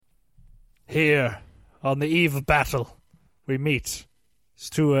Here, on the eve of battle, we meet as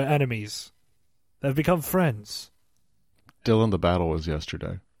two enemies that have become friends. Dylan, the battle was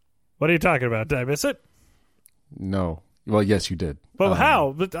yesterday. What are you talking about? Did I miss it? No. Well, yes, you did. Well,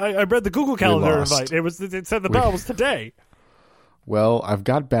 how? But I read the Google Calendar invite. It said the battle was today. Well, I've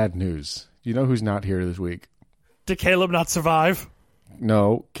got bad news. You know who's not here this week? Did Caleb not survive?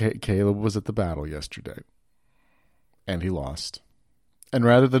 No, Caleb was at the battle yesterday. And he lost. And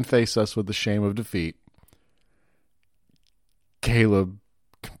rather than face us with the shame of defeat, Caleb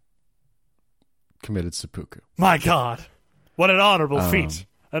committed seppuku. My God. What an honorable feat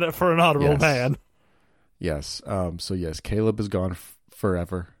for an honorable man. Yes. So, yes, Caleb is gone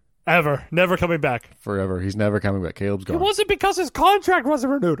forever. Ever. Never coming back. Forever. He's never coming back. Caleb's gone. It wasn't because his contract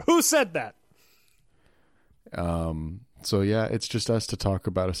wasn't renewed. Who said that? So, yeah, it's just us to talk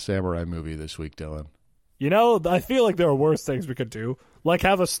about a samurai movie this week, Dylan. You know, I feel like there are worse things we could do. Like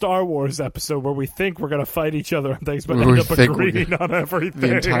have a Star Wars episode where we think we're going to fight each other on things, but end up agreeing on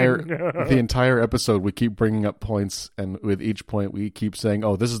everything. The entire episode, we keep bringing up points, and with each point, we keep saying,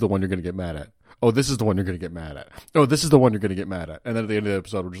 oh, this is the one you're going to get mad at. Oh, this is the one you're going to get mad at. Oh, this is the one you're going to get mad at. And then at the end of the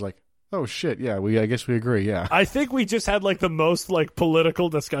episode, we're just like, oh, shit, yeah, I guess we agree, yeah. I think we just had, like, the most, like, political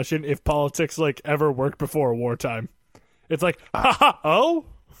discussion if politics, like, ever worked before wartime. It's like, haha, oh?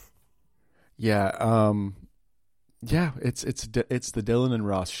 Yeah, yeah, it's the Dylan and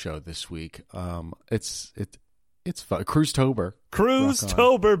Ross show this week. It's fun. Cruise-tober.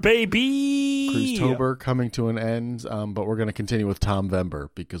 Cruise-tober, baby! Cruise-tober coming to an end, but we're going to continue with Tom Vember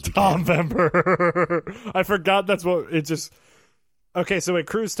because we Tom Vember. I forgot that's what it just... Okay, so wait,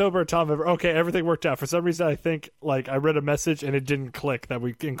 Cruise-tober, Tom Vember. Okay, everything worked out. For some reason, I think, like, I read a message and it didn't click that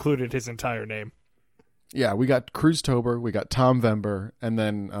we included his entire name. Yeah, we got Cruise-tober, we got Tom Vember, and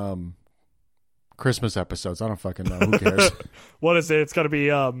then... Christmas episodes. I don't fucking know. Who cares? What is it? It's got to be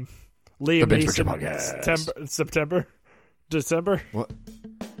Liam Neeson. September? December?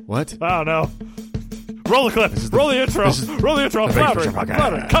 What? I don't know. Roll the clip. Roll the intro. Roll the intro.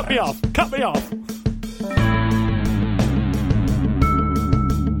 Flattering. Cut me off. Cut me off.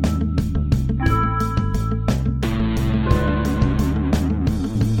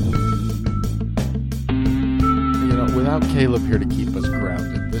 Without Caleb here to keep us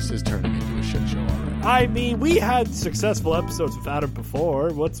grounded, this is turning into a shit show already. I mean, we had successful episodes without him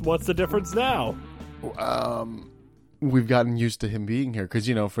before. What's the difference now? We've gotten used to him being here because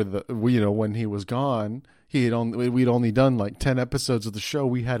when he was gone, we'd only done like 10 episodes of the show.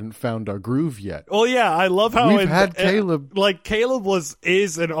 We hadn't found our groove yet. Oh yeah, I love how we've had Caleb. Like Caleb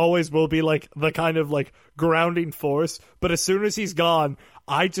is and always will be like the kind of like grounding force. But as soon as he's gone,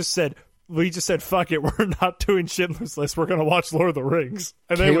 we just said, fuck it, we're not doing Schindler's List. We're going to watch Lord of the Rings.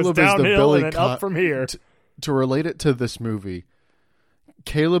 And then it was downhill and then up from here. To relate it to this movie,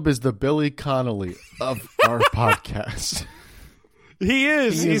 Caleb is the Billy Connolly of our podcast. He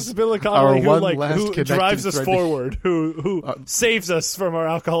is. He's Billy Connolly who drives us forward, who saves us from our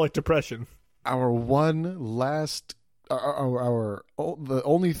alcoholic depression. Our one last... the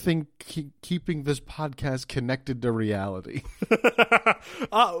only thing keeping this podcast connected to reality.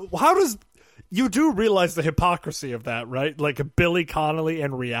 How does you do realize the hypocrisy of that, right? Like Billy Connolly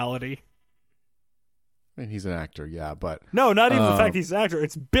and reality. I mean, he's an actor, yeah, but no, not even the fact he's an actor.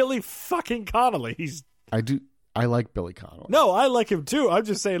 It's Billy fucking Connolly. I like Billy Connolly. No, I like him too. I'm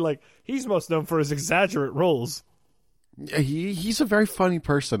just saying, like, he's most known for his exaggerate roles. He's a very funny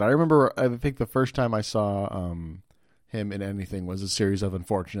person. I remember, I think the first time I saw him in anything was a series of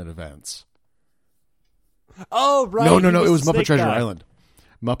unfortunate events. Oh, right. No. It was Muppet Treasure Island.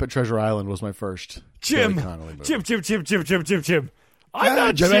 Muppet Treasure Island was my first Jim. Billy Connolly movie. Jim. I'm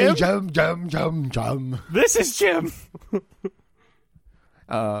not Jim. Jim. This is Jim.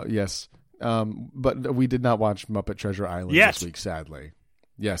 Yes. But we did not watch Muppet Treasure Island this week, sadly.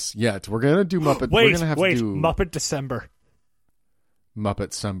 Yes, yet. We're going to do Muppet. Wait, we're gonna have to do Muppet December.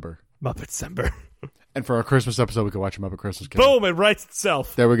 Muppet December. And for our Christmas episode, we could watch a Muppet Christmas Carol. Boom, it writes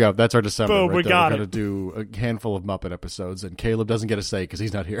itself. There we go. That's our December. Boom, we got it. We're going to do a handful of Muppet episodes, and Caleb doesn't get a say because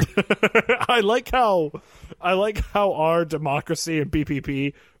he's not here. I like how our democracy and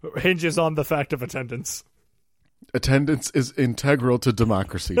BPP hinges on the fact of attendance. Attendance is integral to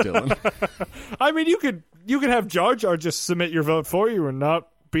democracy, Dylan. I mean, you could have Jar Jar just submit your vote for you and not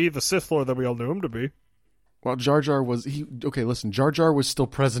be the Sith Lord that we all knew him to be. Well, Jar Jar was... Jar Jar was still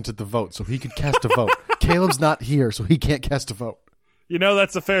present at the vote, so he could cast a vote. Caleb's not here, so he can't cast a vote. You know,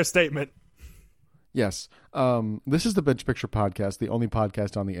 that's a fair statement. Yes. This is the Bench Picture Podcast, the only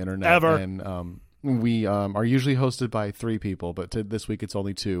podcast on the internet. Ever. And we are usually hosted by 3 people, but this week it's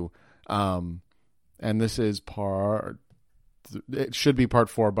only 2. And this is part It should be part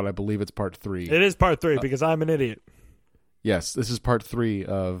 4, but I believe it's part 3. It is part 3 because I'm an idiot. Yes, this is part 3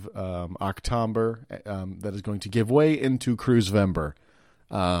 of October that is going to give way into Cruisevember.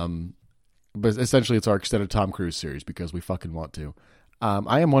 But essentially, it's our extended Tom Cruise series because we fucking want to.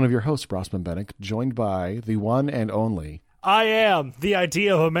 I am one of your hosts, Rossman Bennick, joined by the one and only... I am the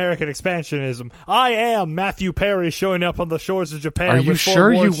idea of American expansionism. I am Matthew Perry showing up on the shores of Japan. Are you with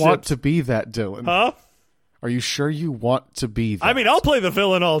sure you warships. want to be that, Dylan? Huh? Are you sure you want to be that? I mean, I'll play the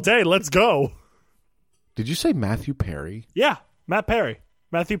villain all day. Let's go. Did you say Matthew Perry? Yeah,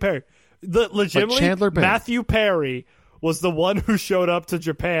 Matthew Perry. Legitimately, Chandler Bing. Matthew Perry was the one who showed up to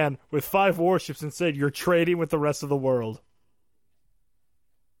Japan with 5 warships and said, "You're trading with the rest of the world."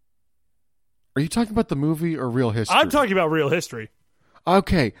 Are you talking about the movie or real history? I'm talking about real history.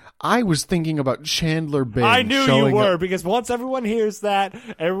 Okay, I was thinking about Chandler Bing. I knew you were, up. because once everyone hears that,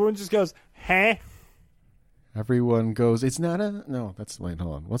 everyone just goes, "Huh?" Everyone goes, it's not a... No, wait,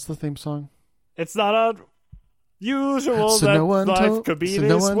 hold on. What's the theme song? It's not unusual So that no one life told, could be so this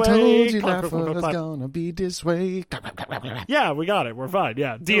no one way. told you life was gonna be this way. Yeah, we got it. We're fine.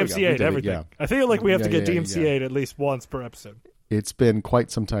 Yeah, we got it. We DMCA'd did it, everything. yeah. I feel like we have to get Yeah. DMCA'd at least once per episode. It's been quite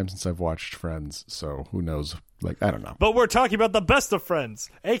some time since I've watched Friends, so who knows? Like, I don't know. But we're talking about the best of friends,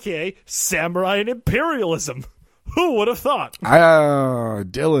 a.k.a. samurai and imperialism. Who would have thought?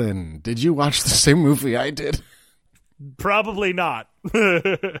 Dylan, did you watch the same movie I did? Probably not.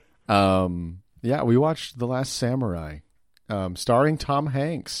 Yeah, we watched The Last Samurai, starring Tom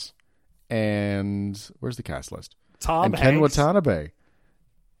Hanks, and where's the cast list? Tom and Ken Hanks? Watanabe.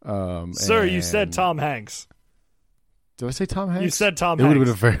 Sir, you said Tom Hanks. Did I say Tom Hanks? You said Tom It Hanks. would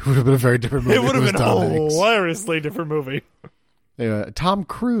have been a very different movie. It would have been Tom a Hanks. hilariously different movie. Tom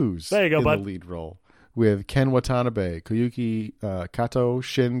Cruise There you go, in bud. the lead role with Ken Watanabe, Koyuki Kato,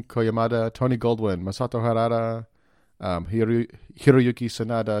 Shin Koyamada, Tony Goldwyn, Masato Harada, Hiroyuki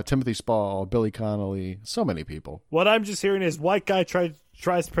Sanada, Timothy Spall, Billy Connolly, so many people. What I'm just hearing is white guy tries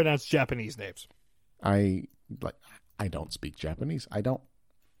to pronounce Japanese names. I don't speak Japanese. I don't.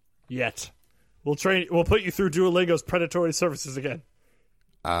 Yet. We'll put you through Duolingo's predatory services again.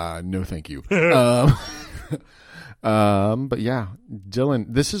 No, thank you. But yeah,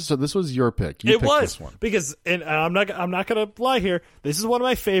 Dylan, this was your pick. You It picked was this one. because, and I'm not gonna lie here. This is one of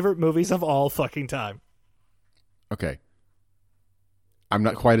my favorite movies of all fucking time. Okay, I'm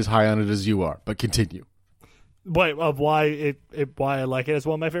not quite as high on it as you are, but continue. Wait, of why I like it as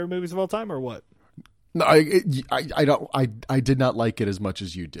one of my favorite movies of all time, or what? No, I did not like it as much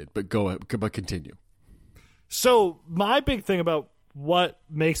as you did, but but continue. So my big thing about what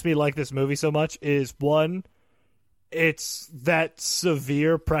makes me like this movie so much is, one, it's that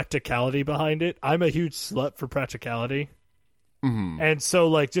severe practicality behind it. I'm a huge slut for practicality. Mm-hmm. And so,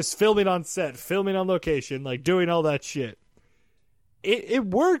 like, just filming on set, filming on location, like, doing all that shit, it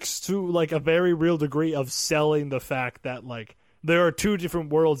works to, like, a very real degree of selling the fact that, like, there are 2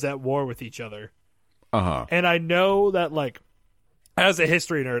 different worlds at war with each other. Uh-huh. And I know that, like, as a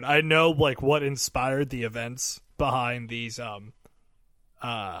history nerd, I know, like, what inspired the events behind these,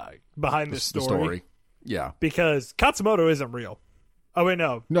 behind this The story. Yeah. Because Katsumoto isn't real. Oh, wait,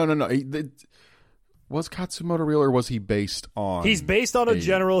 no. No. Was Katsumoto real, or was he based on... He's based on a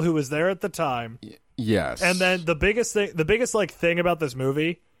general who was there at the time. Yes. And then the biggest thing about this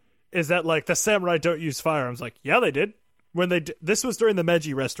movie is that, like, the samurai don't use firearms. Like, yeah, they did. This was during the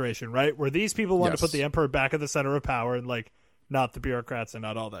Meiji Restoration, right? Where these people wanted to put the emperor back at the center of power and, like, not the bureaucrats and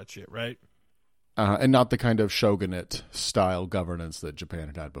not all that shit, right? And not the kind of shogunate style governance that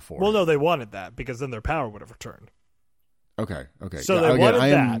Japan had before. Well, no, they wanted that because then their power would have returned. Okay. So they wanted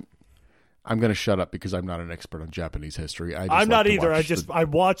that. I'm going to shut up because I'm not an expert on Japanese history. I'm not either. I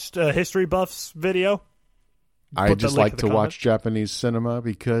watched a History Buffs video. I just like to watch Japanese cinema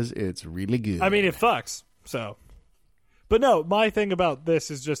because it's really good. I mean, it fucks. So, but no, my thing about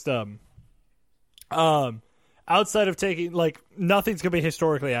this is just outside of taking, like, nothing's gonna be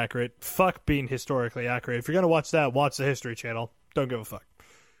historically accurate. Fuck being historically accurate. If you're gonna watch that, watch the History Channel. Don't give a fuck.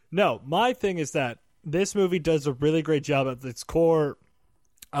 No, my thing is that this movie does a really great job at its core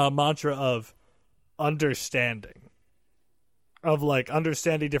mantra of understanding, of, like,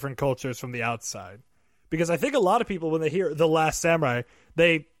 understanding different cultures from the outside. Because I think a lot of people, when they hear The Last Samurai,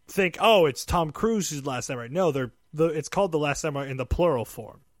 they think, oh, it's Tom Cruise's Last Samurai. No, it's called The Last Samurai in the plural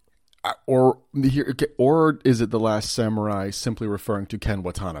form. Or is it The Last Samurai simply referring to Ken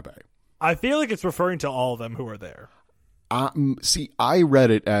Watanabe? I feel like it's referring to all of them who are there. See, I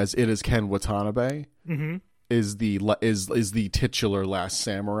read it as it is Ken Watanabe. Mm-hmm. Is the titular Last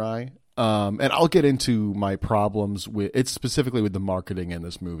Samurai, and I'll get into my problems with it, specifically with the marketing in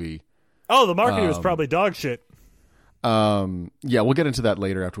this movie. Oh, the marketing was probably dog shit. Yeah, we'll get into that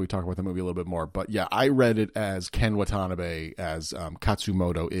later after we talk about the movie a little bit more. But yeah, I read it as Ken Watanabe as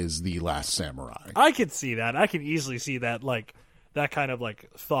Katsumoto is the last samurai. I could see that. I can easily see that, like that kind of like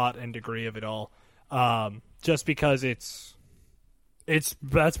thought and degree of it all. Just because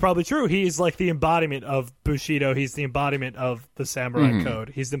that's probably true. He's like the embodiment of Bushido. He's the embodiment of the samurai code.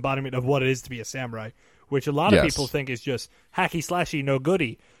 He's the embodiment of what it is to be a samurai, which a lot of people think is just hacky slashy, no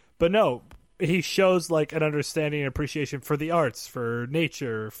goody. But no, he shows like an understanding and appreciation for the arts, for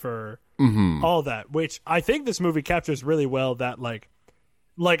nature, for all that, which I think this movie captures really well. That like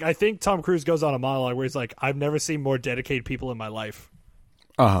I think Tom Cruise goes on a monologue where he's like, I've never seen more dedicated people in my life.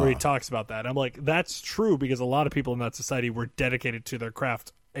 Where he talks about that. I'm like, that's true, because a lot of people in that society were dedicated to their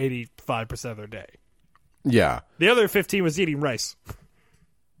craft 85% of their day. Yeah. The other 15 was eating rice.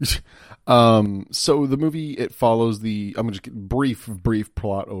 So the movie, it follows I'm going to just brief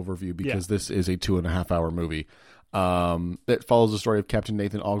plot overview, because this is a 2.5 hour movie. It follows the story of Captain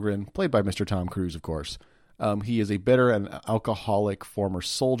Nathan Algren, played by Mr. Tom Cruise, of course. He is a bitter and alcoholic former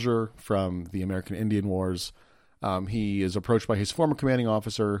soldier from the American Indian Wars. He is approached by his former commanding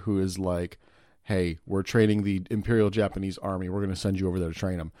officer, who is like, hey, we're training the Imperial Japanese Army. We're going to send you over there to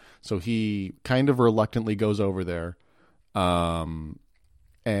train them. So he kind of reluctantly goes over there.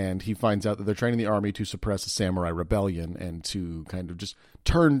 And he finds out that they're training the army to suppress a samurai rebellion and to kind of just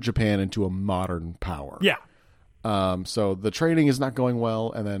turn Japan into a modern power. Yeah. So the training is not going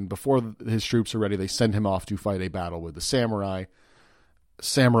well. And then before his troops are ready, they send him off to fight a battle with the samurai.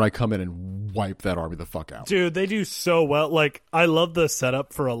 Samurai come in and wipe that army the fuck out. Dude, they do so well. Like, I love the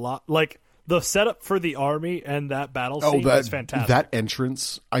setup for a lot. Like, the setup for the army and that battle scene is fantastic. That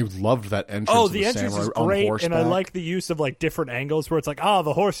entrance, I loved that entrance. Oh, the entrance is great, and I like the use of like different angles where it's like,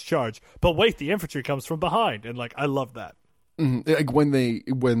 the horse charge, but wait, the infantry comes from behind, and like I love that. Like when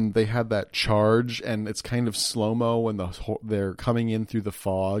they had that charge, and it's kind of slow mo when they're coming in through the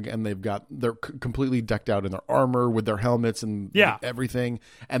fog, and they're completely decked out in their armor with their helmets and everything,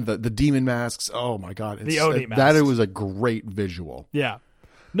 and the demon masks. Oh my god, the Oni masks. That it was a great visual. Yeah.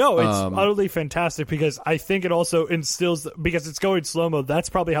 No, it's utterly fantastic, because I think it also instills, because it's going slow-mo, that's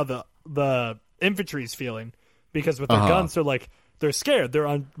probably how the infantry's feeling, because with their guns, they're like, they're scared, they're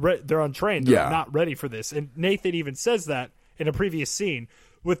untrained, they're not ready for this. And Nathan even says that in a previous scene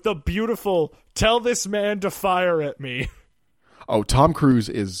with the beautiful, tell this man to fire at me. Oh, Tom Cruise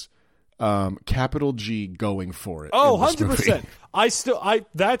is capital G going for it. Oh, 100%.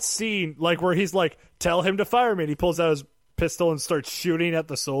 That scene, like where he's like, tell him to fire me, and he pulls out his pistol and starts shooting at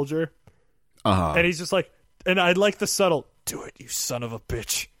the soldier, and he's just like, and I like the subtle, do it, you son of a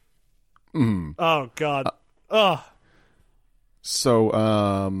bitch. Oh god. So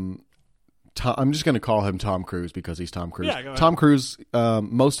I'm just going to call him Tom Cruise because he's Tom Cruise. Yeah, go ahead. Tom Cruise,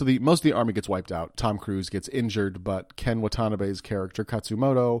 most of the army gets wiped out. Tom Cruise gets injured, but Ken Watanabe's character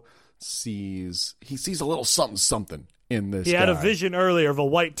Katsumoto sees a little something in this. He had a vision earlier of a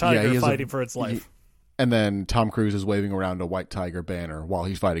white tiger fighting for its life. And then Tom Cruise is waving around a white tiger banner while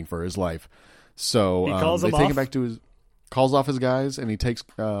he's fighting for his life. So they take him back to calls off his guys, and he takes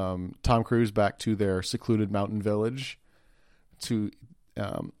Tom Cruise back to their secluded mountain village and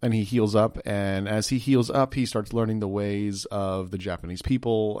he heals up. And as he heals up, he starts learning the ways of the Japanese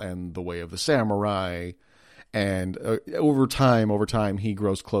people and the way of the samurai. And over time, he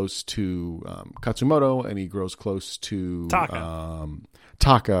grows close to Katsumoto, and he grows close to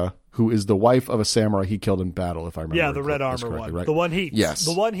Taka, who is the wife of a samurai he killed in battle, if I remember. Yeah, the red armor one. Right? The one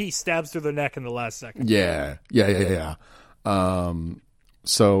he stabs through the neck in the last second. Yeah.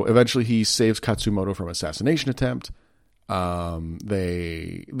 So eventually he saves Katsumoto from an assassination attempt.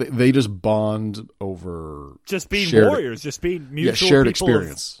 They just bond over just being warriors, just being mutual shared people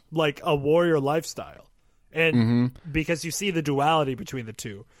experience, of, like a warrior lifestyle. And because you see the duality between the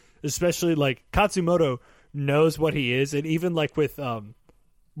two, especially like Katsumoto knows what he is, and even like with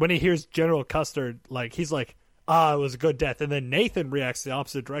when he hears General Custer, like he's like, it was a good death, and then Nathan reacts the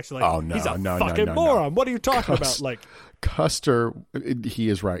opposite direction, like, he's a fucking moron. What are you talking about? Like Custer, he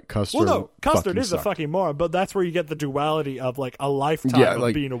is right. Custer, well, no, Custer is a fucking moron, but that's where you get the duality of like a lifetime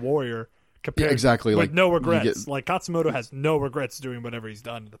of being a warrior. Compared exactly, with no regrets. Like Katsumoto has no regrets doing whatever he's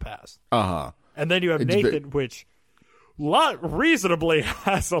done in the past. And then you have Nathan, which reasonably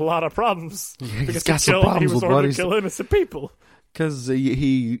has a lot of problems. He's got some problems with ordered to kill innocent people. Because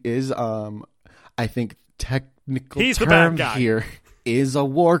he is, I think, technical he's term the bad guy. Here is a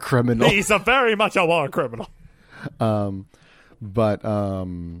war criminal. He's very much a war criminal. But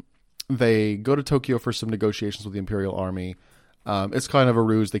they go to Tokyo for some negotiations with the Imperial Army. It's kind of a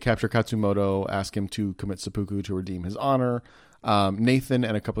ruse. They capture Katsumoto, ask him to commit seppuku to redeem his honor. Nathan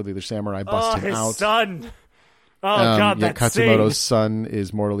and a couple of the other samurai bust him his out. Son. Oh God, yeah, that Katsumoto's scene. son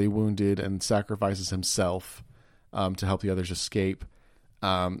is mortally wounded and sacrifices himself to help the others escape.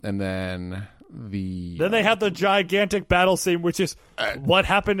 And then Then they have the gigantic battle scene, which is what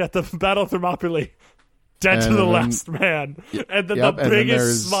happened at the Battle of Thermopylae. Dead to the last man. And then the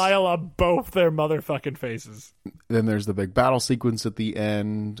biggest smile on both their motherfucking faces. Then there's the big battle sequence at the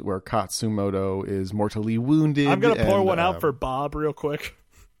end where Katsumoto is mortally wounded. I'm going to pour one out for Bob real quick.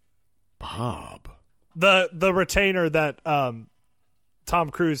 Bob? The retainer that Tom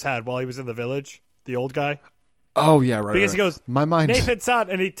Cruise had while he was in the village. The old guy. Oh, yeah, right. Because he goes, my mind... Nathan-san,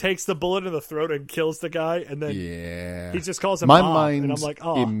 and he takes the bullet in the throat and kills the guy, and then he just calls him my Bob, mind and I'm like,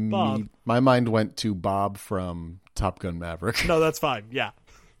 oh, Bob. My mind went to Bob from Top Gun Maverick. No, that's fine, yeah.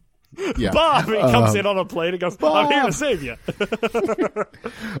 Yeah. Bob! He comes in on a plane and goes, Bob! I'm here to save you. That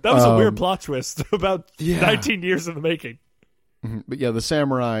was a weird plot twist, about 19 years in the making. But yeah, the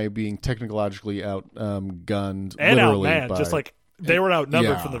samurai being technologically outgunned. And literally outmanned, just like they were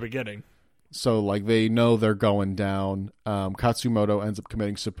outnumbered from the beginning. So, like, they know they're going down. Katsumoto ends up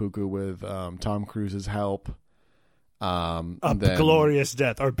committing seppuku with Tom Cruise's help. Glorious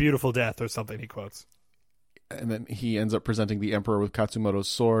death, or beautiful death, or something he quotes. And then he ends up presenting the emperor with Katsumoto's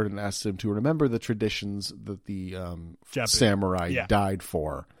sword and asks him to remember the traditions that the samurai died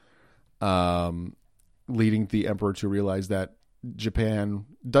for. Leading the emperor to realize that Japan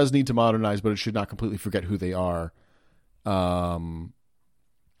does need to modernize, but it should not completely forget who they are.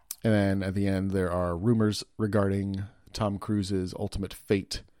 And then at the end, there are rumors regarding Tom Cruise's ultimate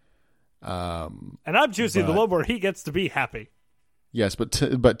fate. And I'm choosing the one where he gets to be happy. Yes, but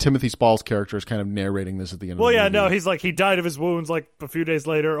Timothy Spall's character is kind of narrating this at the end of the movie. Well, yeah, no, he's like, he died of his wounds like a few days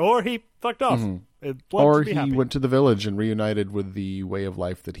later, or he fucked off. Or he went to the village and reunited with the way of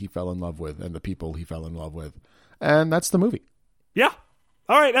life that he fell in love with and the people he fell in love with. And that's the movie. Yeah.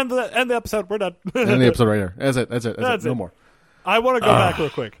 All right, end the episode. We're done. End the episode right here. That's it. No more. I want to go back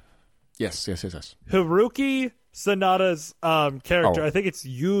real quick. Yes. Haruki Sanada's character, I think it's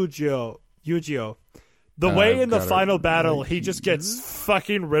Yujio. The way in the final battle, he just gets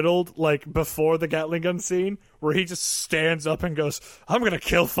fucking riddled, like, before the Gatling gun scene, where he just stands up and goes, I'm going to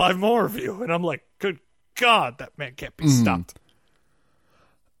kill 5 more of you. And I'm like, good God, that man can't be stopped.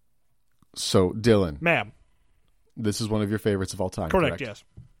 So, Dylan. Ma'am. This is one of your favorites of all time, correct? Yes.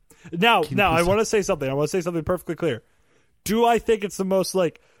 Now, I want to say something. I want to say something perfectly clear. Do I think it's the most,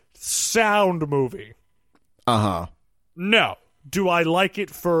 like, sound movie? Uh-huh. No. Do I like it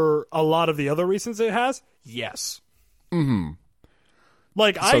for a lot of the other reasons it has? Yes. Mm-hmm.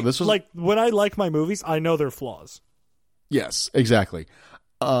 Like, when I like my movies, I know their flaws. Yes, exactly.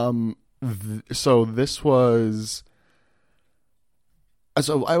 So this was...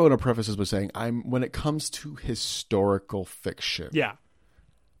 So I want to preface this by saying, when it comes to historical fiction... Yeah.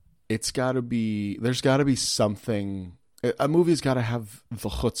 There's got to be something... A movie's got to have the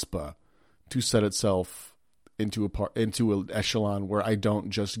chutzpah to set itself into an echelon where I don't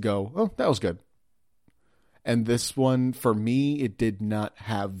just go, oh, that was good. And this one, for me, it did not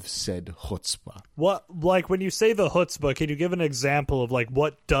have said chutzpah. What, like, when you say the chutzpah, can you give an example of, like,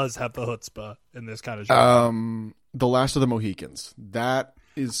 what does have the chutzpah in this kind of genre? The Last of the Mohicans. That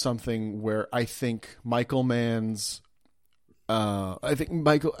is something where I think Michael Mann's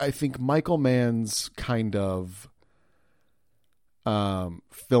Michael Mann's kind of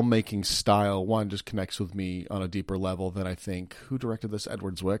filmmaking style, one, just connects with me on a deeper level than I think. Who directed this?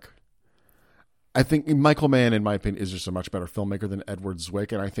 Edward Zwick. I think Michael Mann, in my opinion, is just a much better filmmaker than Edward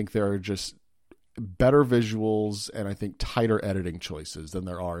Zwick, and I think there are just better visuals and I think tighter editing choices than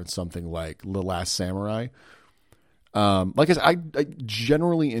there are in something like The Last Samurai. Like I said, I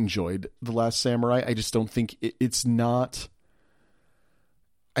generally enjoyed The Last Samurai. I just don't think it's not.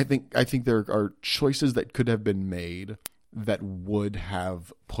 I think there are choices that could have been made that would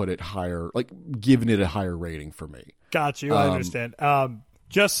have put it higher, like given it a higher rating for me. Got you. I understand.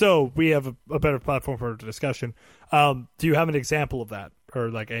 Just so we have a better platform for discussion, do you have an example of that, or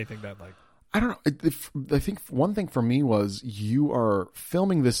like anything that like? I don't know. I think one thing for me was, you are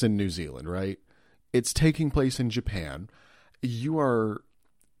filming this in New Zealand, right? It's taking place in Japan. You are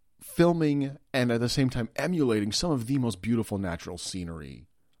filming and at the same time emulating some of the most beautiful natural scenery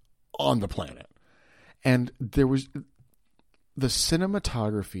on the planet. And there was the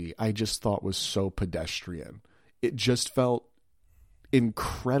cinematography, I just thought was so pedestrian. It just felt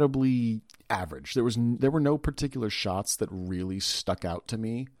incredibly average. There were no particular shots that really stuck out to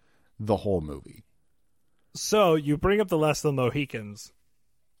me the whole movie. So you bring up The Last of the Mohicans,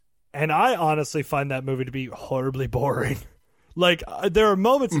 and I honestly find that movie to be horribly boring. Like, there are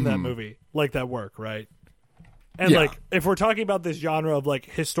moments in that movie like that work, right? And like, if we're talking about this genre of like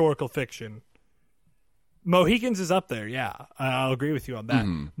historical fiction, Mohicans is up there. Yeah, I'll agree with you on that.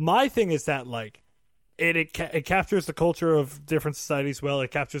 My thing is that like it captures the culture of different societies well.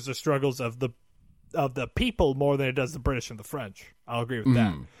 It captures the struggles of the people more than it does the British and the French. I'll agree with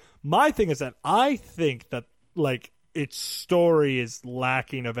that. My thing is that I think that like its story is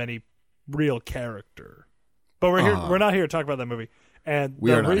lacking of any real character. But we're not here to talk about that movie. And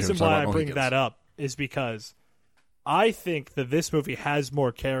the reason why I bring that up is because I think that this movie has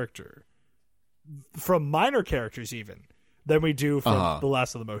more character from minor characters even than we do from The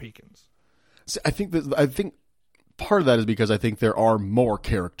Last of the Mohicans. See, I think part of that is because I think there are more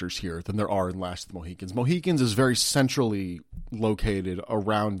characters here than there are in Last of the Mohicans. Mohicans is very centrally located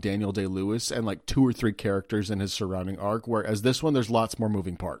around Daniel Day-Lewis and like 2 or 3 characters in his surrounding arc, whereas this one there's lots more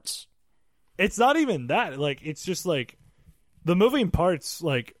moving parts. It's not even that. Like it's just like the moving parts,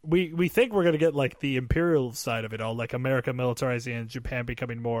 like we think we're gonna get like the imperial side of it all, like America militarizing and Japan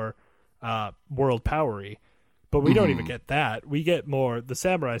becoming more world powery, but we don't even get that. We get more the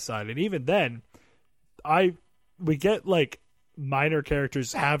samurai side, and even then, we get like minor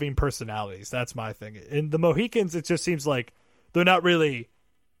characters having personalities. That's my thing. In the Mohicans, it just seems like they're not really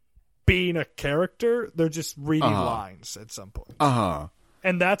being a character; they're just reading lines at some point.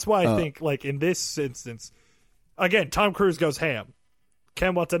 And that's why I think, like in this instance, again, Tom Cruise goes ham,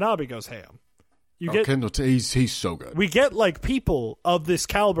 Ken Watanabe goes ham. He's so good. We get like people of this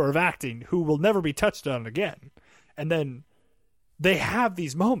caliber of acting who will never be touched on again, and then they have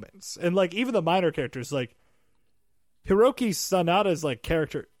these moments, and like even the minor characters, like Hiroki Sanada's like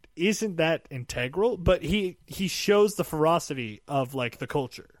character isn't that integral, but he shows the ferocity of like the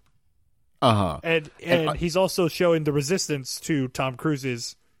culture. And he's also showing the resistance to Tom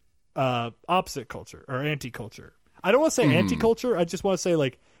Cruise's opposite culture or anti-culture. I don't want to say anti-culture. I just want to say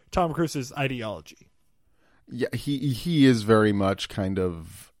like Tom Cruise's ideology. Yeah, he is very much kind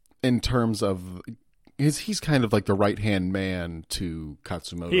of in terms of he's kind of like the right-hand man to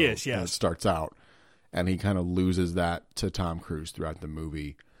Katsumoto. He is, yes. When it starts out, and he kind of loses that to Tom Cruise throughout the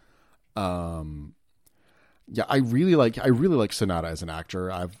movie. Yeah, I really like Sanada as an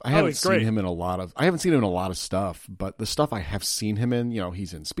actor. I haven't seen him in a lot of stuff, but the stuff I have seen him in,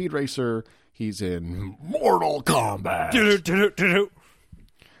 he's in Speed Racer, he's in Mortal Kombat. He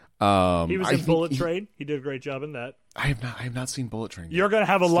was in Bullet Train. He did a great job in that. I have not seen Bullet Train yet. You're going to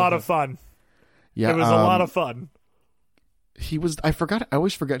have a lot of fun. Yeah, it was a lot of fun. I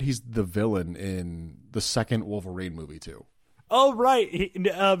always forget he's the villain in the second Wolverine movie too. Oh right,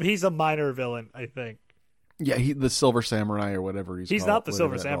 he's a minor villain, I think. Yeah, the Silver Samurai or whatever he's called. He's not the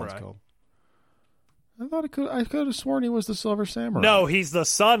Silver Samurai. I could have sworn he was the Silver Samurai. No, he's the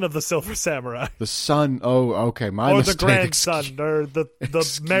son of the Silver Samurai. The son. Oh, okay, my mistake. Or the grandson, or the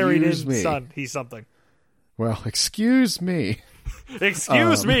married-in son. He's something. Well, excuse me.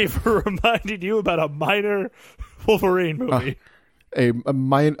 Excuse me for reminding you about a minor Wolverine movie.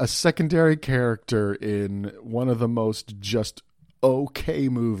 A secondary character in one of the most just okay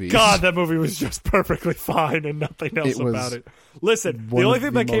movies. God, that movie was just perfectly fine and nothing else about it. Listen, the only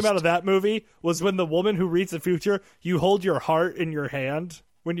thing that came out of that movie was when the woman who reads the future, you hold your heart in your hand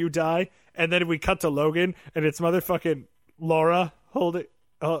when you die, and then we cut to Logan, and it's motherfucking Laura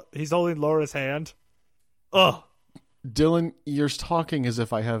he's holding Laura's hand. Ugh. Dylan, you're talking as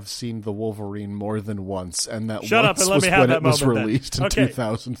if I have seen the Wolverine more than once, and that Shut once up and let was me have when that it was moment released then. in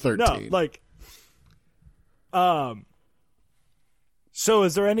 2013. No, so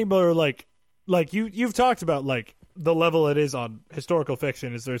is there any more like you've talked about like the level it is on historical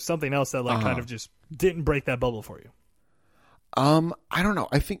fiction? Is there something else that kind of just didn't break that bubble for you? I don't know.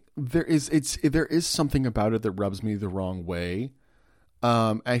 I think there is something about it that rubs me the wrong way.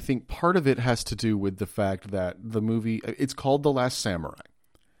 I think part of it has to do with the fact that the movie, it's called The Last Samurai.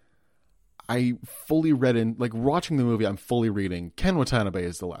 I fully read watching the movie, I'm fully reading Ken Watanabe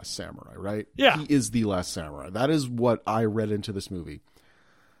is the last samurai, right? Yeah. He is the last samurai. That is what I read into this movie.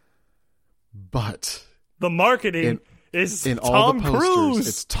 But the marketing is in Tom all the posters, Cruise.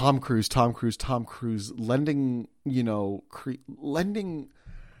 It's Tom Cruise lending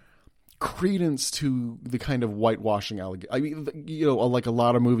credence to the kind of whitewashing allegation. I mean, like a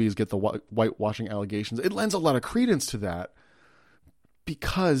lot of movies get the whitewashing allegations. It lends a lot of credence to that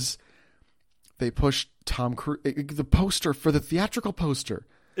because they pushed Tom Cruise. The poster for the theatrical poster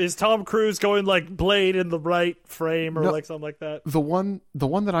is Tom Cruise going like Blade in the right frame or like something like that. The one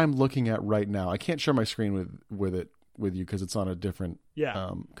that I'm looking at right now, I can't share my screen with you because it's on a different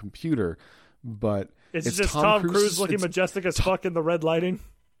computer. But it's just Tom Cruise looking majestic as fuck in the red lighting.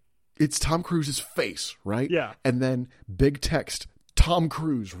 It's Tom Cruise's face, right? Yeah. And then big text, Tom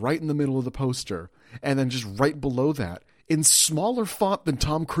Cruise, right in the middle of the poster. And then just right below that, in smaller font than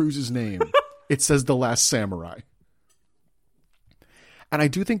Tom Cruise's name, It says The Last Samurai. And I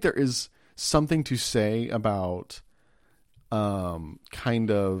do think there is something to say about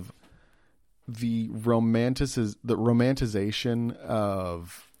kind of the romanticization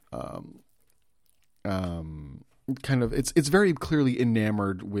of kind of it's very clearly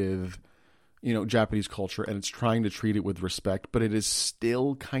enamored with, you know, Japanese culture, and it's trying to treat it with respect, but it is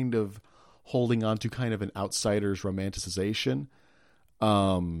still kind of holding on to kind of an outsider's romanticization.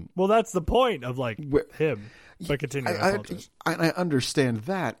 Well, that's the point of like him. But continue. I understand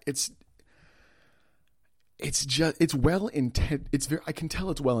that it's well intent. It's very. I can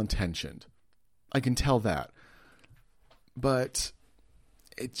tell it's well intentioned. I can tell that, but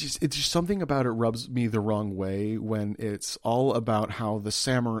it's just something about it rubs me the wrong way when it's all about how the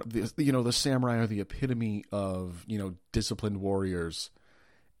samurai, the samurai are the epitome of, you know, disciplined warriors,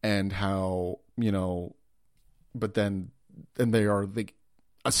 and how, you know, but then they are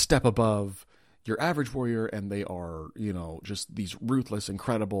a step above your average warrior, and they are, you know, just these ruthless,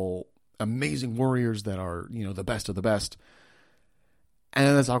 incredible, amazing warriors that are, you know, the best of the best. And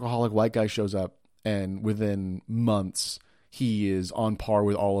then this alcoholic white guy shows up, and within months he is on par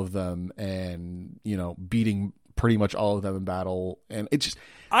with all of them, and, you know, beating pretty much all of them in battle. And it just,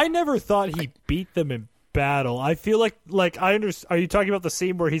 I never thought he beat them in battle. I feel like I understand. Are you talking about the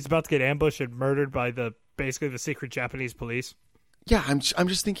scene where he's about to get ambushed and murdered by basically the secret Japanese police? Yeah, I'm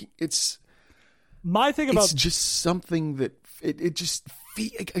just thinking it's my thing about, it's just something that it just,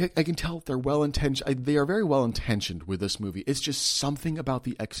 I can tell they're well intentioned. They are very well intentioned with this movie. It's just something about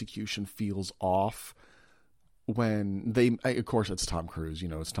the execution feels off when of course it's Tom Cruise, you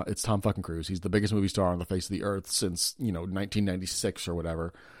know, it's Tom fucking Cruise. He's the biggest movie star on the face of the earth since, you know, 1996 or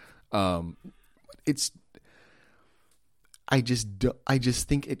whatever. I just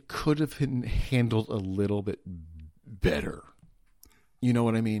think it could have been handled a little bit better. You know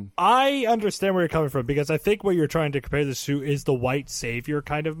what I mean? I understand where you're coming from, because I think what you're trying to compare this to is the white savior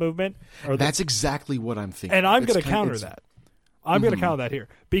kind of movement. That's exactly what I'm thinking. And I'm going to counter that. I'm going to counter that here,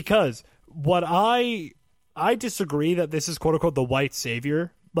 because what I disagree that this is quote unquote the white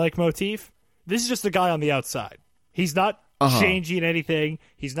savior like motif. This is just a guy on the outside. He's not changing anything.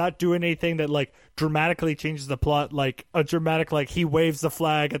 He's not doing anything that like dramatically changes the plot. Like a dramatic, like he waves the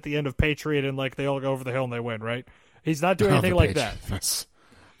flag at the end of Patriot and like they all go over the hill and they win, right? He's not doing anything like that.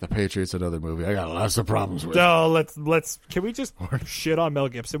 The Patriot's another movie I got lots of problems with. No, let's can we just shit on Mel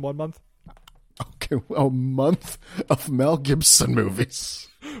Gibson 1 month? Okay, a month of Mel Gibson movies.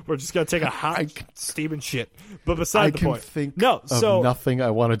 We're just gonna take a hot steaming shit. But beside the point, I can think of nothing I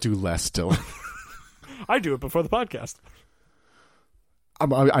want to do less, Dylan. I do it before the podcast.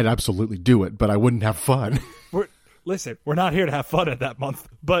 I'd absolutely do it, but I wouldn't have fun. Listen, we're not here to have fun at that month.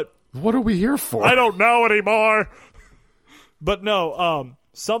 But what are we here for? I don't know anymore. But no,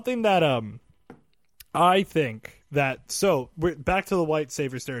 something that I think that, so we're back to the white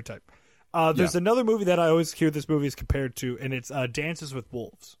savior stereotype. There's another movie that I always hear this movie is compared to, and it's Dances with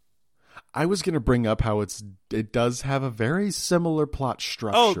Wolves. I was going to bring up how it does have a very similar plot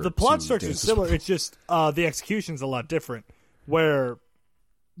structure. Oh, the plot structure is similar. It's just the execution's a lot different. Where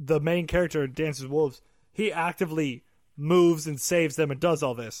the main character in Dances with Wolves, he actively moves and saves them and does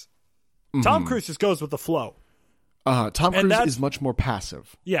all this. Mm-hmm. Tom Cruise just goes with the flow. Tom Cruise is much more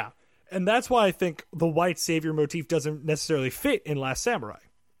passive. Yeah, and that's why I think the white savior motif doesn't necessarily fit in Last Samurai.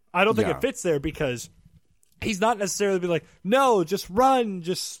 I don't think it fits there because he's not necessarily be like, no, just run,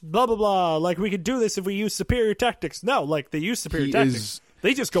 just blah, blah, blah. Like, we could do this if we use superior tactics. No, like, they use superior tactics.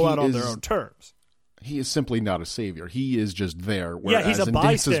 They just go out on their own terms. He is simply not a savior. He is just there. Yeah, he's a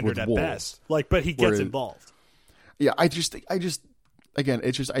bystander at best. Like, but he gets involved. Yeah, I think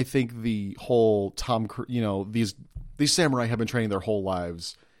the whole these samurai have been training their whole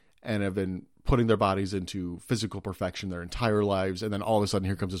lives and have been putting their bodies into physical perfection their entire lives, and then all of a sudden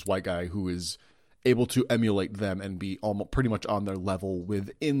here comes this white guy who is able to emulate them and be almost pretty much on their level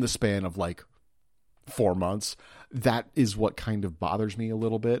within the span of like 4 months. That is what kind of bothers me a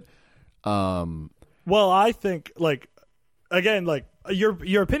little bit. Well, I think, like, again, like,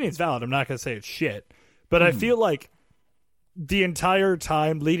 your opinion's valid. I'm not going to say it's shit. But I feel like the entire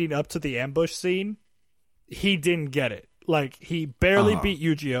time leading up to the ambush scene, he didn't get it. Like, he barely beat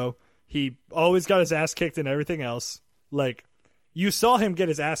Yu-Gi-Oh! He always got his ass kicked and everything else. Like, you saw him get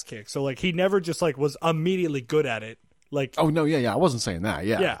his ass kicked. So, like, he never just, like, was immediately good at it. Like, oh, no, yeah. I wasn't saying that,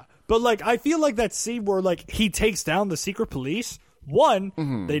 yeah. Yeah. But, like, I feel like that scene where, like, he takes down the secret police...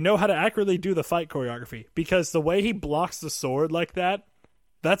 One, they know how to accurately do the fight choreography, because the way he blocks the sword like that,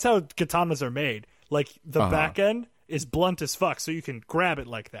 that's how katanas are made. Like, the back end is blunt as fuck, so you can grab it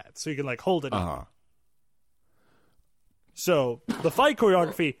like that. So you can, like, hold it up. So the fight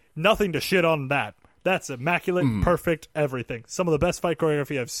choreography, nothing to shit on that. That's immaculate, perfect, everything. Some of the best fight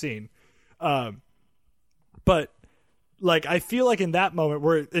choreography I've seen. But like, I feel like in that moment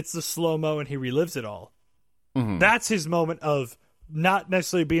where it's the slow-mo and he relives it all, that's his moment of not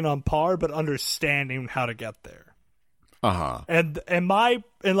necessarily being on par, but understanding how to get there. And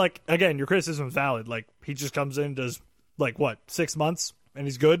like, again, your criticism is valid. Like, he just comes in, does like what, 6 months, and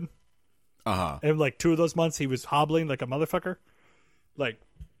he's good. And like 2 of those months he was hobbling like a motherfucker. Like,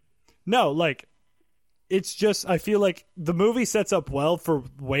 no, like, it's just, I feel like the movie sets up well for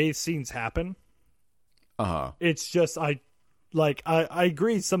way scenes happen. It's just, I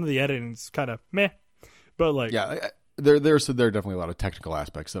agree some of the editing's kind of meh, but like, yeah, there are definitely a lot of technical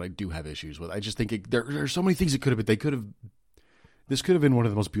aspects that I do have issues with. I just think there are so many things it could have been. This could have been one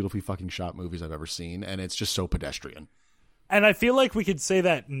of the most beautifully fucking shot movies I've ever seen, and it's just so pedestrian. And I feel like we could say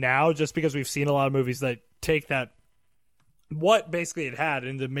that now just because we've seen a lot of movies that take that, what basically it had,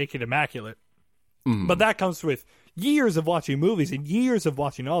 into make it immaculate. But that comes with years of watching movies and years of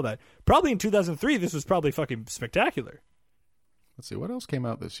watching all that. Probably in 2003, this was probably fucking spectacular. Let's see, what else came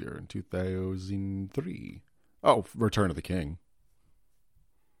out this year in 2003? Oh, Return of the King.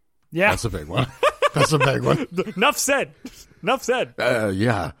 Yeah. That's a big one. That's a big one. Enough said.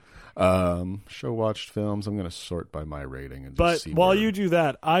 Yeah. Show watched films. I'm going to sort by my rating. And just see while you do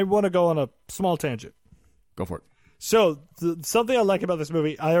that, I want to go on a small tangent. Go for it. So, something I like about this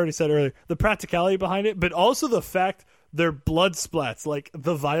movie, I already said earlier, the practicality behind it, but also the fact they're blood splats, like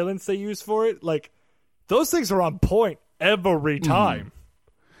the violence they use for it, like those things are on point every time.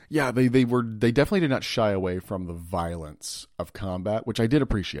 Yeah, they definitely did not shy away from the violence of combat, which I did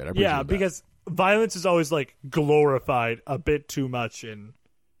appreciate. Because violence is always like glorified a bit too much in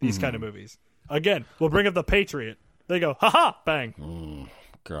these kind of movies. Again, we'll bring up The Patriot. They go, haha, bang.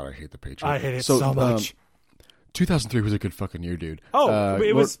 God, I hate The Patriot. I hate it so much. 2003 was a good fucking year, dude. Oh,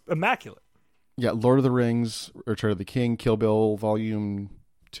 it was immaculate. Yeah, Lord of the Rings, Return of the King, Kill Bill, Volume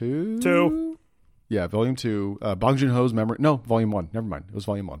 2? Yeah, Volume 2. Bong Joon-ho's Memory... No, Volume 1. Never mind. It was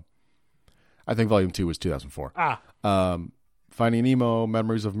Volume 1. I think Volume 2 was 2004. Finding Nemo,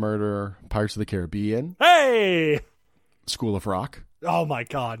 Memories of Murder, Pirates of the Caribbean. Hey! School of Rock. Oh, my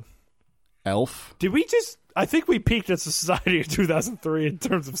God. Elf. Did we just... I think we peaked as a society in 2003 in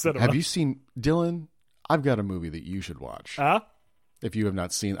terms of cinema. Have you seen... Dylan... I've got a movie that you should watch. If you have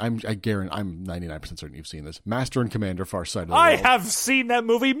not seen, I'm 99% certain you've seen this. Master and Commander: Far Side of the World. I have seen that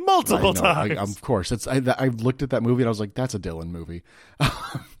movie multiple times. Of course, I looked at that movie and I was like, "That's a Dylan movie."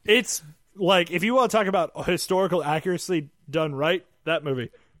 It's like, if you want to talk about historical accuracy done right, that movie.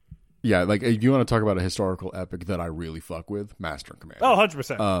 Yeah, like if you want to talk about a historical epic that I really fuck with, Master and Commander. Oh,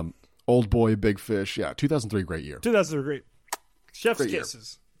 100%. Old Boy, Big Fish. Yeah, 2003, great year. 2003, great. Chef's great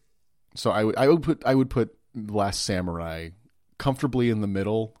kisses. Year. So I would put Last Samurai comfortably in the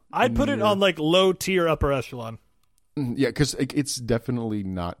middle. I'd put it on like low tier, upper echelon. Yeah, because it's definitely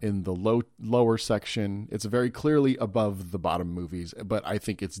not in the lower section. It's very clearly above the bottom movies, but I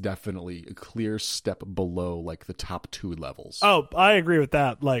think it's definitely a clear step below like the top 2 levels. Oh, I agree with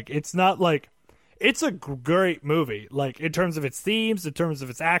that. Like, it's not like, it's a great movie. Like, in terms of its themes, in terms of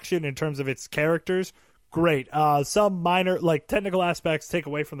its action, in terms of its characters. Great. Some minor, like, technical aspects take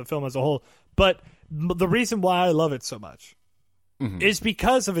away from the film as a whole. But the reason why I love it so much is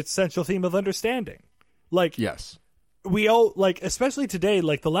because of its central theme of understanding. Like, yes. We all, like, especially today,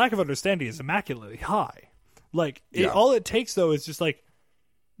 like, the lack of understanding is immaculately high. Like, all it takes, though, is just, like,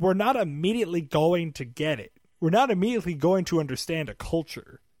 we're not immediately going to get it. We're not immediately going to understand a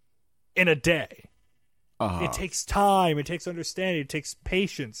culture in a day. It takes time. It takes understanding. It takes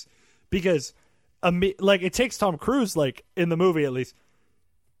patience. Because... like, it takes Tom Cruise, like, in the movie at least,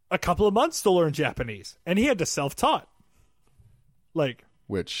 a couple of months to learn Japanese, and he had to self-taught. Like,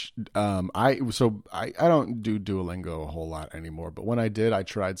 which I don't do Duolingo a whole lot anymore, but when I did, I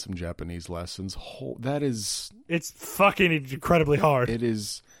tried some Japanese lessons. It's fucking incredibly hard. It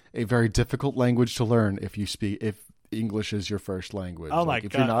is a very difficult language to learn if English is your first language. Oh my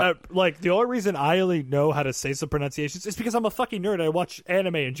God. Like, the only reason I only know how to say some pronunciations is because I'm a fucking nerd. I watch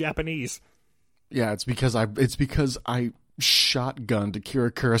anime in Japanese. Yeah, it's because I shotgunned Akira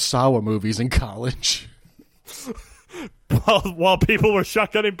Kurosawa movies in college. While people were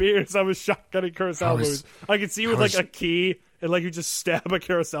shotgunning beers, I was shotgunning Kurosawa movies. I could see you with like a key and like you just stab a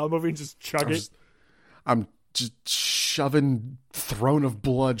Kurosawa movie and just chug it. I'm just shoving Throne of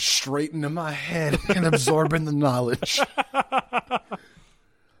Blood straight into my head and absorbing the knowledge.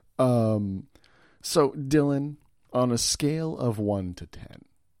 So Dylan, on a scale of 1 to 10.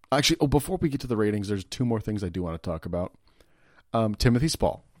 Actually, before we get to the ratings, there's 2 more things I do want to talk about. Timothy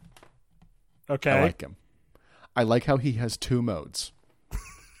Spall. Okay. I like him. I like how he has two modes: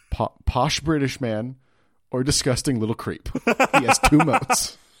 posh British man or disgusting little creep. He has two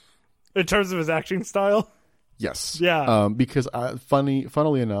modes in terms of his acting style. Yes. Yeah. Because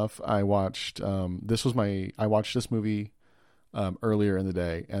funnily enough, I watched I watched this movie earlier in the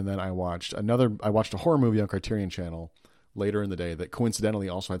day, and then I watched a horror movie on Criterion Channel later in the day that coincidentally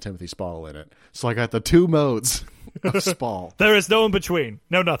also had Timothy Spall in it. So I got the two modes of Spall. There is no in between.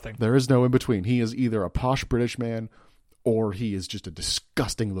 No nothing. There is no in between. He is either a posh British man or he is just a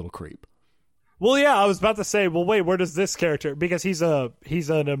disgusting little creep. Well, yeah, I was about to say, well, wait, where does this character... Because he's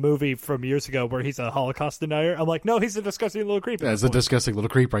in a movie from years ago where he's a Holocaust denier. I'm like, no, he's a disgusting little creep. Yeah, it's a disgusting little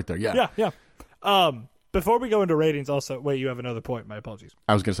creep right there, yeah. Yeah. Before we go into ratings, also... Wait, you have another point. My apologies.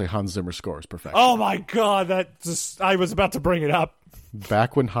 I was going to say Hans Zimmer scores perfection. Oh, my God. I was about to bring it up.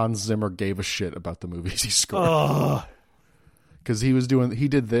 Back when Hans Zimmer gave a shit about the movies he scored. Because he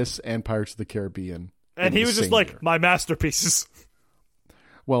did this and Pirates of the Caribbean. And he was just like, my masterpieces.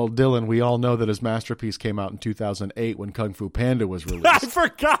 Well, Dylan, we all know that his masterpiece came out in 2008 when Kung Fu Panda was released. I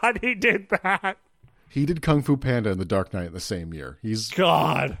forgot he did that. He did Kung Fu Panda and The Dark Knight in the same year.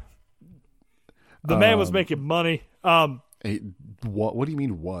 God. The man was making money. What do you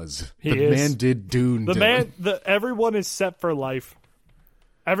mean was? The man did Dune. Everyone is set for life.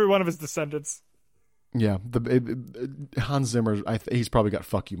 Every one of his descendants. Yeah, Hans Zimmer. He's probably got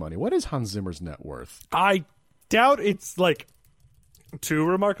fuck you money. What is Hans Zimmer's net worth? I doubt it's like too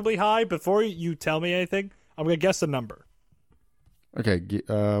remarkably high. Before you tell me anything, I'm gonna guess a number. Okay.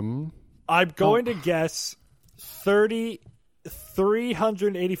 I'm going to guess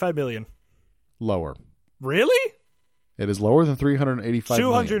 385 million. Lower. Really? It is lower than 385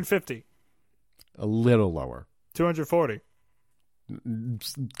 250 million. A little lower. 240.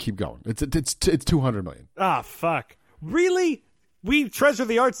 Keep going. It's 200 million. Ah, fuck. Really? We treasure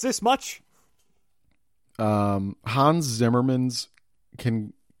the arts this much? Hans Zimmerman's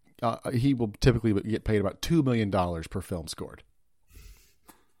he will typically get paid about $2 million per film scored.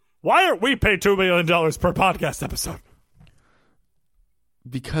 Why aren't we paid $2 million per podcast episode?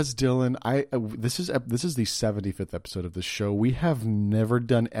 Because Dylan, this is the 75th episode of the show. We have never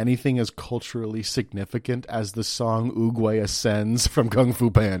done anything as culturally significant as the song "Oogway Ascends" from Kung Fu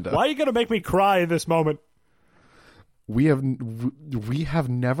Panda. Why are you gonna make me cry in this moment? We have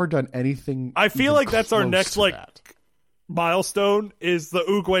never done anything. I feel like that's our next milestone is the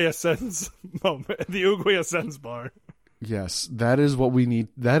Oogway Ascends moment, the Oogway Ascends bar. Yes, that is what we need.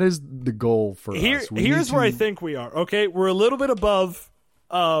 That is the goal for us. Here's where I think we are. Okay, we're a little bit above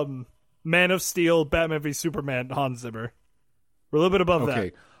Man of Steel, Batman v Superman, Hans Zimmer. We're a little bit above that.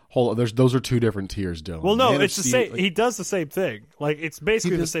 Okay, hold on. Those are two different tiers, Dylan. Well, no, it's the same. He does the same thing. Like it's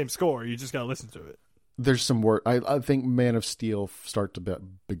basically the same score. You just gotta listen to it. There's some work. I think Man of Steel start to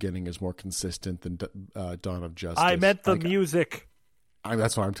beginning is more consistent than Dawn of Justice. I meant the music.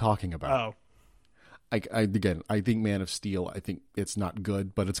 That's what I'm talking about. Oh. I think Man of Steel, I think it's not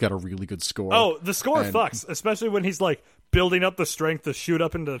good, but it's got a really good score. Oh, the score fucks, especially when he's like building up the strength to shoot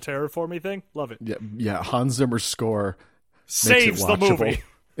up into the terraforming thing. Love it. Yeah. Hans Zimmer's score saves the movie.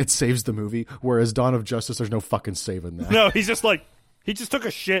 It saves the movie, whereas Dawn of Justice, there's no fucking saving that. No, he's just like, he just took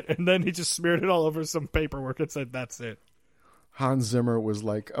a shit and then he just smeared it all over some paperwork and said, that's it. Hans Zimmer was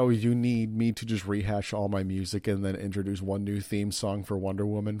like, oh, you need me to just rehash all my music and then introduce one new theme song for Wonder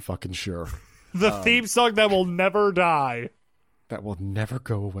Woman? Fucking sure. The theme song that will never die. That will never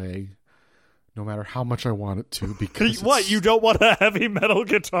go away, no matter how much I want it to. Because what, you don't want a heavy metal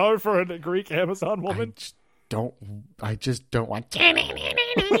guitar for a Greek Amazon woman? I just don't want.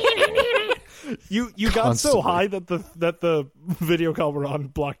 You got so high that the video call we're on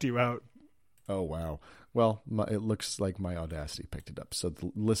blocked you out. Oh wow. Well, it looks like my Audacity picked it up, so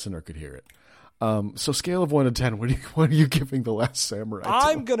the listener could hear it. So scale of 1 to 10, what are you giving The Last Samurai?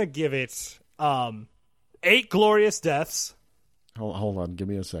 I'm gonna give it 8 glorious deaths. Hold on, give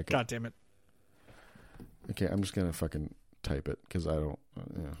me a second. God damn it. Okay, I'm just gonna fucking type it because I don't.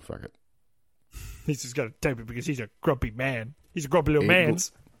 Fuck it. He's just gotta type it because he's a grumpy man. He's a grumpy little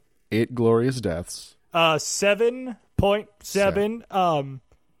man's. 8 glorious deaths. 7.7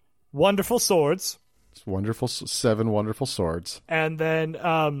 wonderful swords. It's 7 wonderful swords. And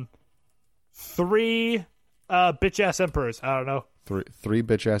then 3 bitch ass emperors. I don't know. 3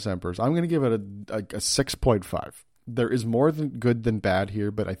 bitch ass emperors. I'm gonna give it a 6.5. There is more than good than bad here,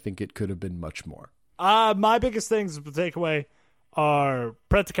 but I think it could have been much more. My biggest things to take away are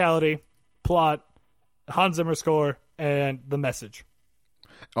practicality, plot, Hans Zimmer score, and the message.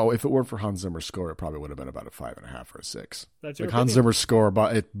 Oh, if it weren't for Hans Zimmer's score, it probably would have been about a 5.5 or a 6. That's like Hans Zimmer's score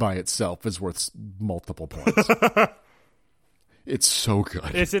by itself is worth multiple points. It's so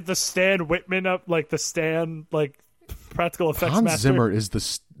good. Is it the Stan Whitman up, like the Stan, like practical effects Hans master?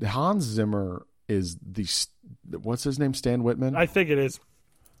 Hans Zimmer is the what's his name? Stan Whitman? I think it is.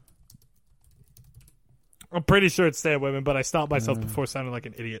 I'm pretty sure it's Stan Whitman, but I stopped myself before sounding like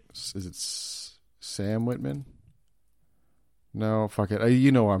an idiot. Is it Sam Whitman? No, fuck it.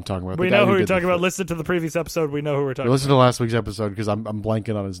 You know what I'm talking about. We know who you're talking about. Listen to the previous episode. We know who we're talking about. Listen to last week's episode because I'm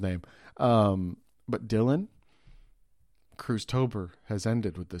blanking on his name. But Dylan, Cruise-tober has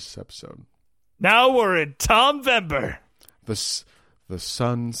ended with this episode. Now we're in Tom-vember. The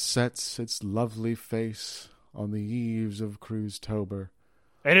sun sets its lovely face on the eaves of Cruise-tober.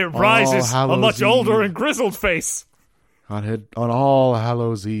 And it rises a much older and grizzled face. On All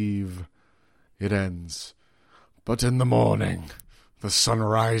Hallows Eve, it ends. But in the morning, the sun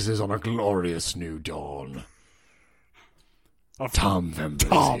rises on a glorious new dawn. Tom-vember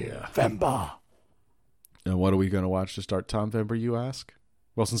is here. Tom-vember. And what are we going to watch to start Tom-vember, you ask?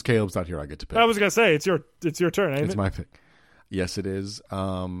 Well, since Caleb's not here, I get to pick. I was going to say, it's your turn, ain't it? It's my pick. Yes, it is.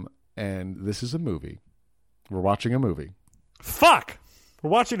 And this is a movie. We're watching a movie. Fuck! We're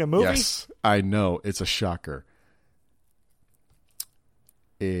watching a movie? Yes, I know. It's a shocker.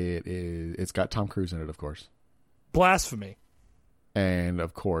 It's got Tom Cruise in it, of course. Blasphemy. And,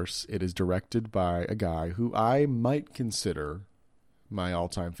 of course, it is directed by a guy who I might consider my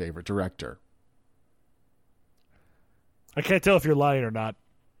all-time favorite director. I can't tell if you're lying or not.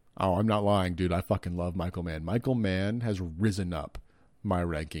 Oh, I'm not lying, dude. I fucking love Michael Mann. Michael Mann has risen up my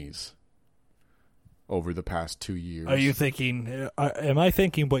rankings over the past 2 years. Are you thinking... am I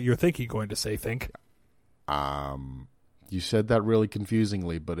thinking what you're going to say, think? You said that really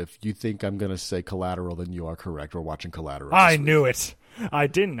confusingly, but if you think I'm going to say Collateral, then you are correct. We're watching Collateral. I knew it. I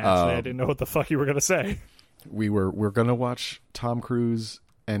didn't, actually. I didn't know what the fuck you were going to say. We're going to watch Tom Cruise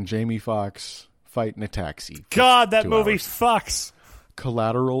and Jamie Foxx fight in a taxi. God, that movie fucks.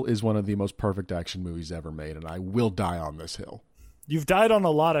 Collateral is one of the most perfect action movies ever made, and I will die on this hill. You've died on a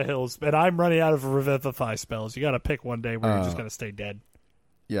lot of hills, and I'm running out of revivify spells. You got to pick one day where you're just going to stay dead.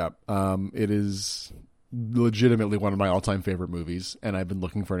 Yeah, it is legitimately one of my all-time favorite movies, and I've been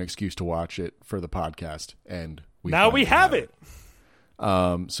looking for an excuse to watch it for the podcast, and we have it.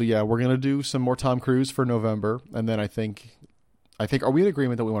 So yeah, we're gonna do some more Tom Cruise for November, and then I think are we in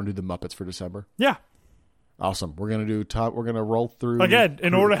agreement that we want to do the Muppets for December? Yeah. Awesome. We're gonna roll through again.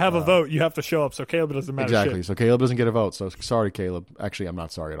 In order to have a vote, you have to show up. So Caleb doesn't matter. Exactly. Shit. So Caleb doesn't get a vote. So sorry, Caleb. Actually, I'm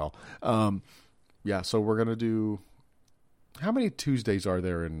not sorry at all. Yeah. So we're gonna do. How many Tuesdays are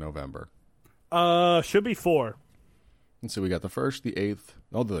there in November? Should be 4. And so we got the 1st, the 8th.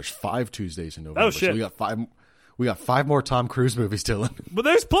 Oh, there's 5 Tuesdays in November. Oh shit! So we got 5 more Tom Cruise movies, Dylan. But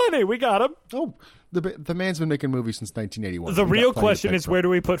there's plenty. We got them. Oh, the man's been making movies since 1981. The real question is, where do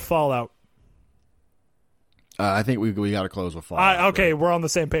we put Fallout? I think we got to close with Fallout. Okay, we're on the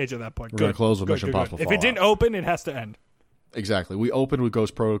same page at that point. We're going to close with Mission Impossible If Fallout. it didn't open, it has to end. Exactly. We opened with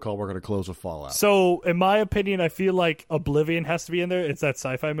Ghost Protocol. We're going to close with Fallout. So, in my opinion, I feel like Oblivion has to be in there. It's that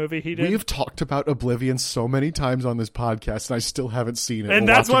sci-fi movie he did. We've talked about Oblivion so many times on this podcast, and I still haven't seen it. And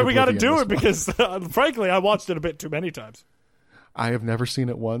that's why we got to do it, because, frankly, I watched it a bit too many times. I have never seen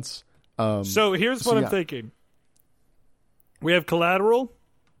it once. So, here's what I'm thinking. We have Collateral,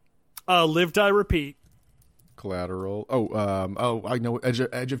 Live, Die, Repeat. Collateral. I know.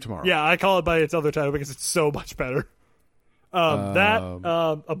 Edge of Tomorrow. Yeah, I call it by its other title because it's so much better.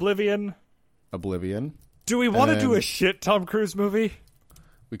 Oblivion. Do we want to do a shit Tom Cruise movie?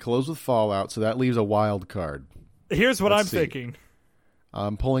 We close with Fallout, so that leaves a wild card. Here's what I'm thinking.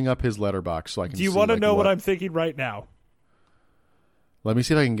 I'm pulling up his letterbox so I can see. Do you want to know what I'm thinking right now? Let me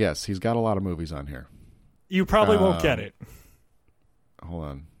see if I can guess. He's got a lot of movies on here. You probably won't get it. Hold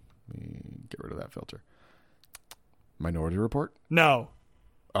on. Let me get rid of that filter. Minority Report? No.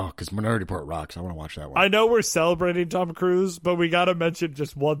 Oh, because Minority Report rocks. I want to watch that one. I know we're celebrating Tom Cruise, but we got to mention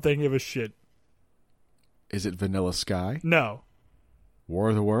just one thing of his shit. Is it Vanilla Sky? No. War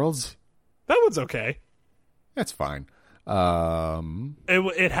of the Worlds? That one's okay. That's fine.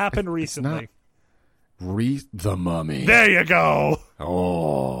 It happened recently. The Mummy. There you go.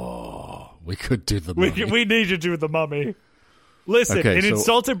 Oh, we could do The Mummy. We need to do The Mummy. Listen, it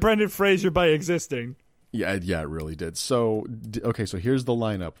insulted Brendan Fraser by existing. Yeah, it really did. So, so here's the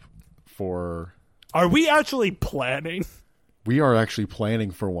lineup for... Are we actually planning? We are actually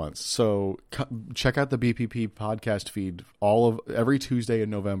planning for once. So, check out the BPP podcast feed every Tuesday in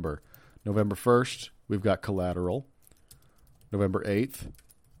November. November 1st, we've got Collateral. November 8th,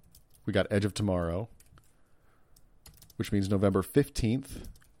 we got Edge of Tomorrow, which means November 15th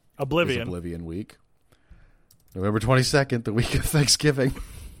Oblivion. is Oblivion week. November 22nd, the week of Thanksgiving,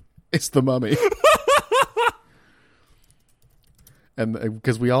 it's The Mummy. And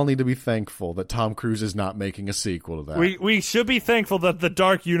because we all need to be thankful that Tom Cruise is not making a sequel to that. We should be thankful that the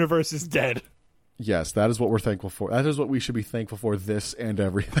Dark Universe is dead. Yes, that is what we're thankful for. That is what we should be thankful for this and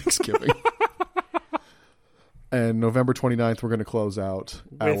every Thanksgiving. And November 29th, we're going to close out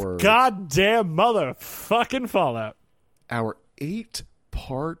with goddamn motherfucking Fallout. Our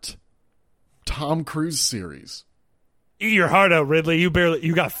 8-part Tom Cruise series. Eat your heart out, Ridley. You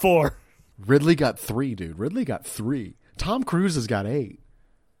got 4. Ridley got 3, dude. Ridley got 3. Tom Cruise has got 8.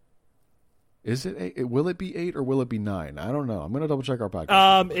 Is it 8? Will it be 8 or will it be 9? I don't know. I'm going to double check our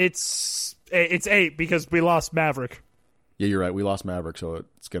podcast. It's 8 because we lost Maverick. Yeah, you're right. We lost Maverick, so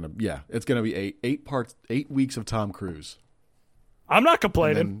it's gonna be 8. 8 parts, 8 weeks of Tom Cruise. I'm not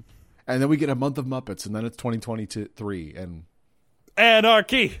complaining. And then we get a month of Muppets, and then it's 2023 and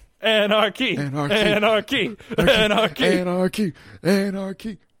Anarchy. Anarchy.